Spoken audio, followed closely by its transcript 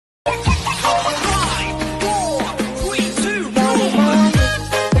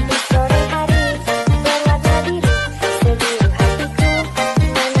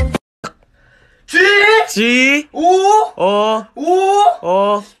G O O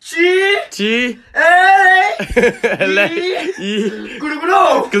O G L E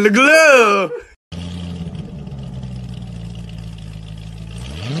굴루굴루 굴루굴루.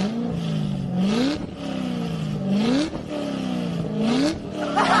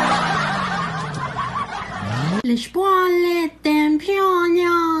 Les poils étaient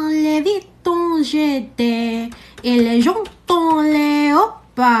pignons, les vitons j'étais, et les jantons les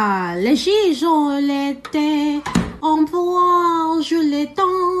opas, les gisons l'étaient, on pourra jouer les temps,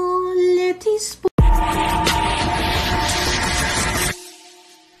 les tissus.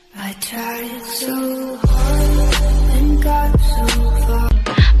 I tried so hard and got so far.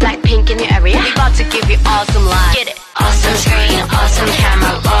 Black pink in your area, we about to give you awesome life. Get it. Awesome screen, awesome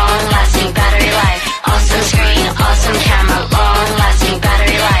camera, long lasting battery life. Awesome screen, awesome camera, long lasting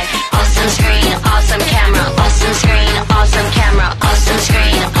battery life. Awesome screen, awesome camera, awesome screen, awesome camera, awesome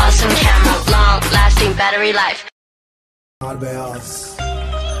screen, awesome camera, long lasting battery life.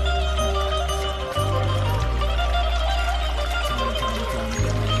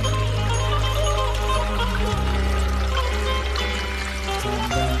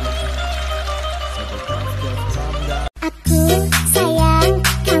 Aku sayang,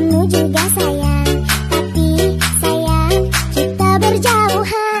 kamu juga sayang, tapi sayang kita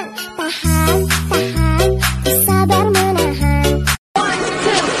berjauhan. Tahan, tahan, ku sabar menahan. 1,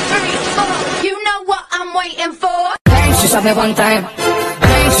 2, 3, 4, you know what I'm waiting for. Bang, she shot me one time.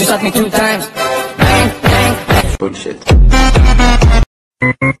 Bang, she shot me two times. Bang, bang, bang. Bullshit.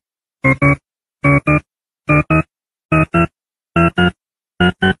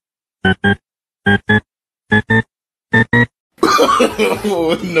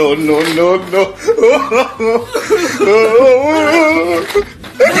 Oh, no, no, no, no.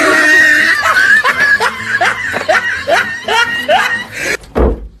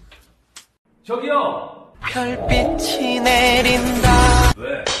 저기요! 별빛이 내린다.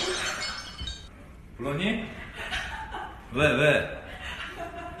 왜? 불렀니? 왜?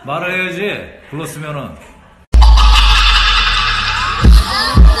 말을 해야지. 불렀으면은.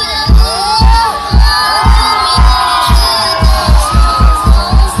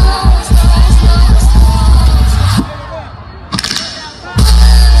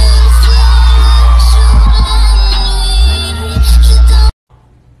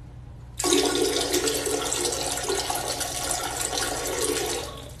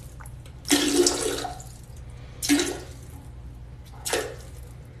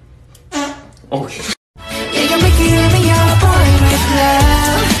 Oh.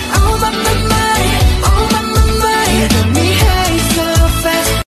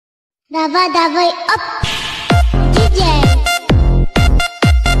 Давай up, DJ.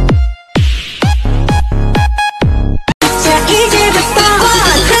 자 이제부터 1,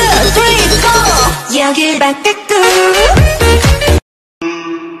 2, 3, 4 여길 바꾸고.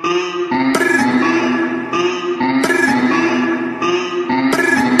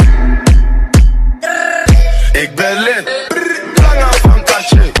 Ik ben lid, langer van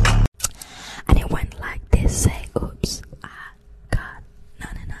kastje. And it went like this, say oops, I got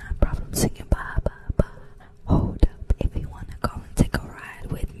 99 problems singing bye bye bye. Hold up, if you wanna go and take a ride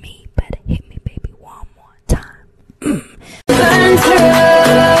with me, better hit me baby one more time. Burn through you.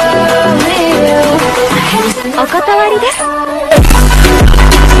お断りです。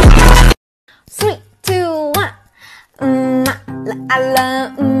 3, 2, 1. La la,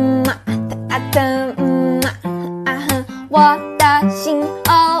 ta ta, 我的心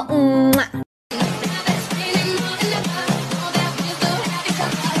哦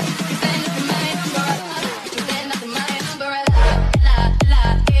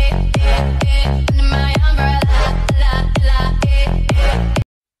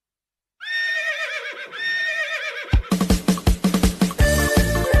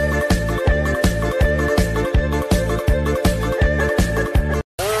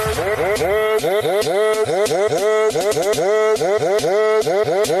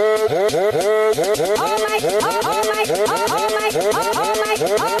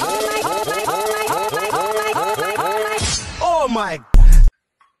，Oh my.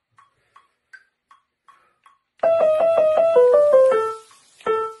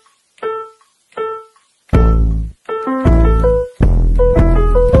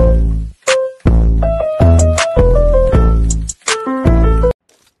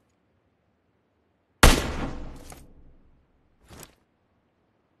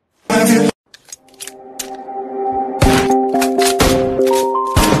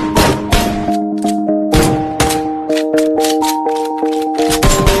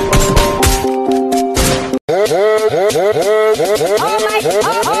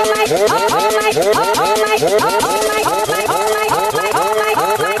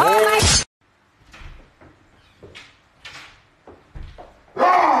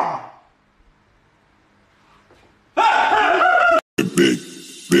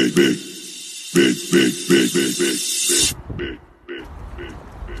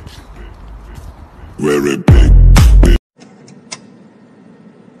 very big.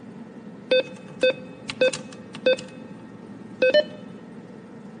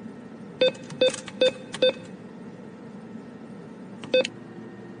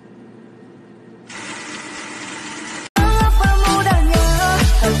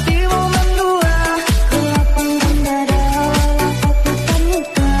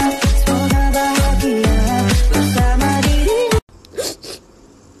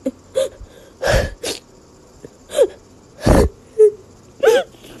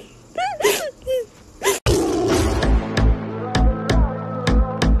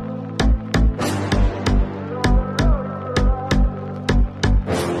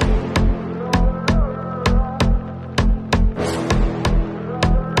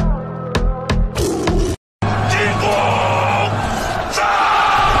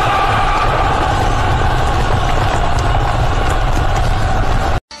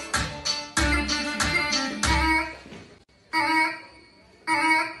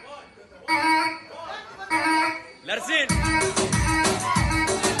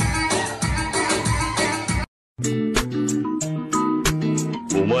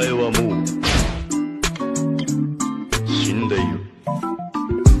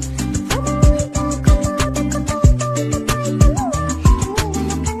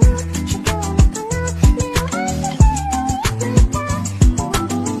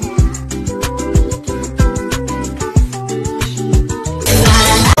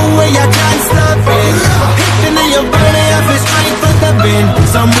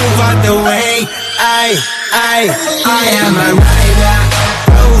 So move out the way. I am a rider,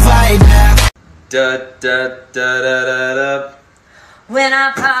 provider. Da da da da da da. When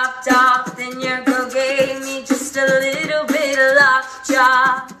I popped off, then your girl gave me just a little bit of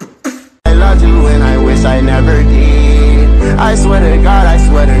lockjaw. I loved you and I wish I never did. I swear to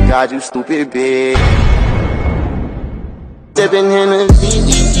God, you stupid bitch. Sipping Hennessy,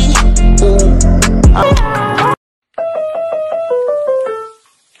 ooh.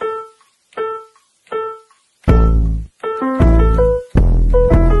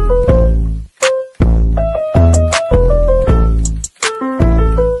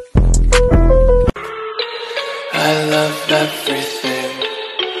 Everything,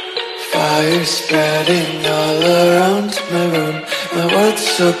 fire spreading all around my room. My world's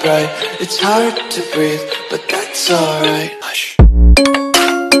so bright, it's hard to breathe, but that's alright. Hush.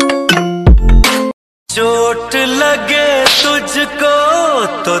 चोट लगे तुझको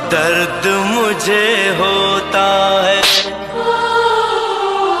तो दर्द मुझे होता है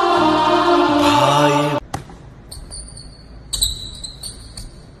भाई.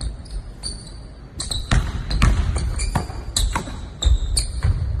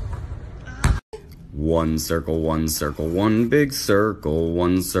 One circle, one circle, one big circle,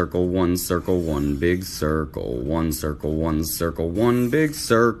 one circle, one circle, one big circle, one circle, one circle, one big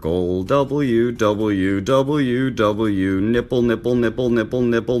circle, W, W, W, W, nipple, nipple, nipple, nipple,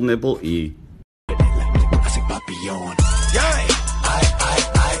 nipple, nipple, E.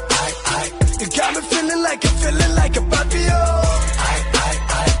 You got me feeling like a papillon.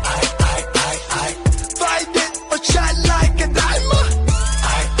 Fight it or shine like a diamond.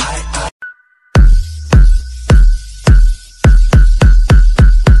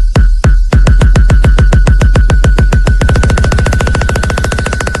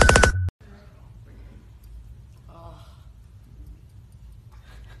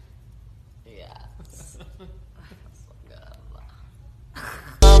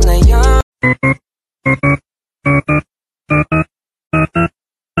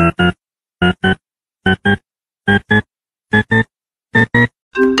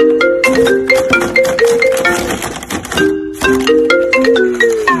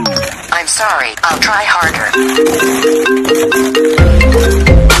 I'm sorry, I'll try harder.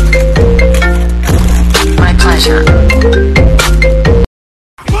 My pleasure.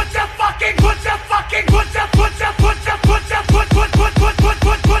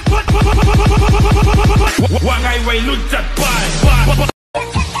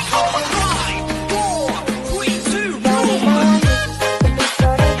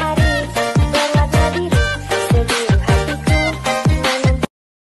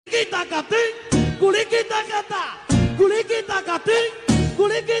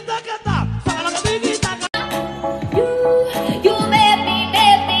 You made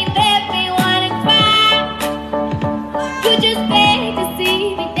me wanna cry. You just beg to see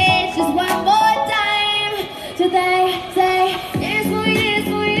me dance just one more time. So they say it's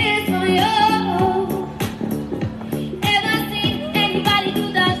for you. Ever seen anybody do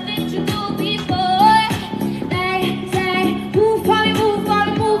the things you do before? They say move for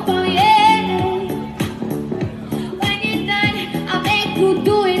me, yeah.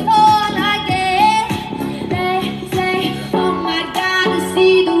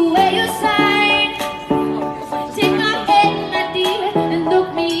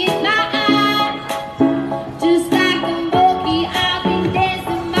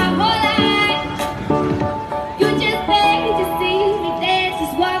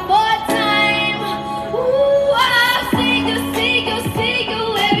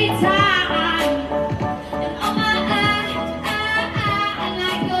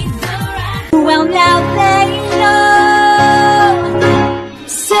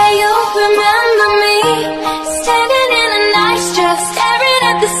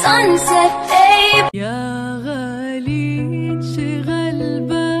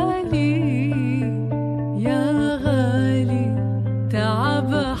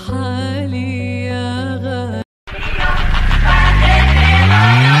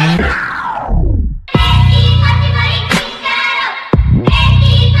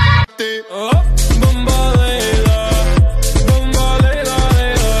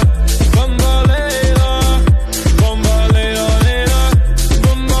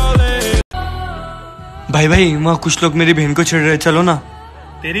 भाई भाई वहाँ कुछ लोग मेरी बहन को छेड़ रहे, चलो ना।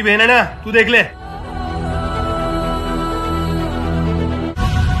 तेरी बहन है ना, तू देख ले।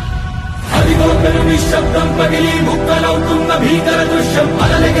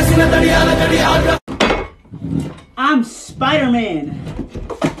 I'm Spider-Man.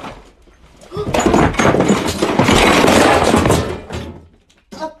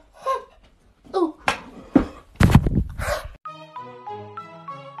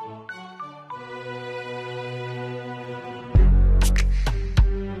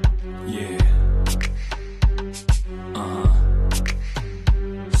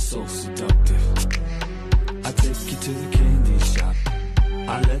 So seductive. I take you to the candy shop.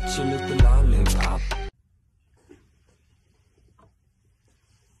 I let you lick the lollipop.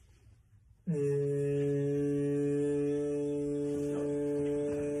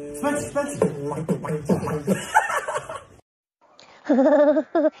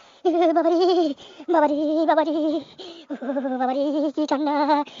 바바리 바바리 바바리 바바리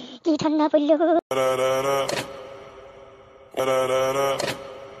기탄나 불려.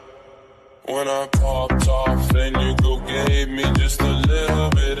 When I popped off, then you go gave me just a little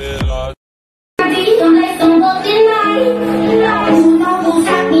bit of love.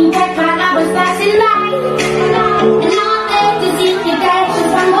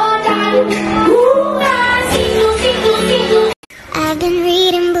 I've been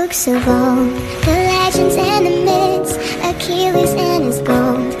reading books of old, the legends and the myths, Achilles and his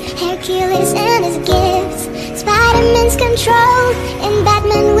gold, Hercules and his gifts, Spider-Man's control, and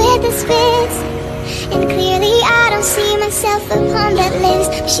Batman with his fists. And clearly I don't see myself upon that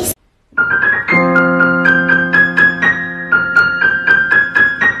list. She's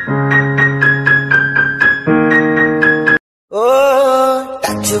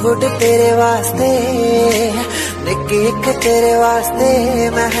touchwood तेरे वास्ते निक्की एक तेरे वास्ते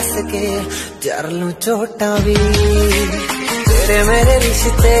मैं हंस के जर लूं चोटा भी तेरे मेरे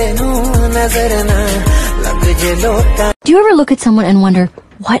रिश्ते नू नजर ना लग जे लोटा. Do you ever look at someone and wonder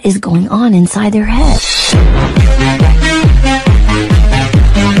what is going on inside their head?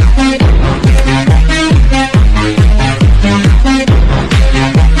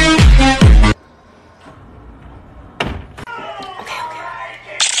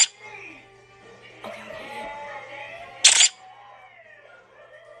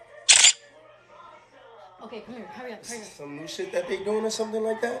 Okay, come here, hurry up. Some new shit that they doing or something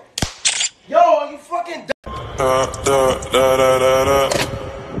like that? Yo, are you fucking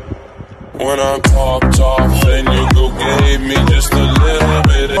When I popped off, then you go gave me just a little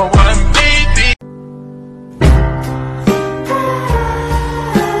bit of one baby.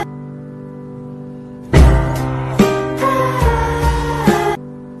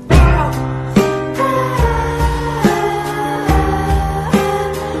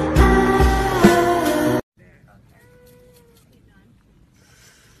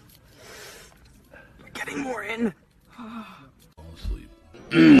 Getting more in.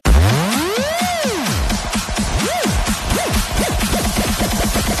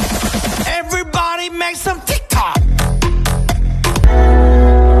 Everybody make some TikTok.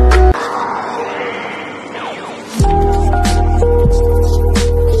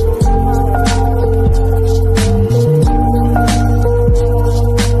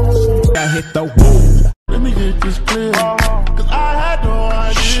 I hit the wall. Let me get this clear, 'cause I had no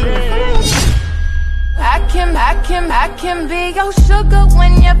idea. I can be your sugar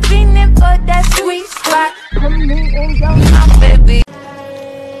when you're feeling for that sweet spot. Put me in your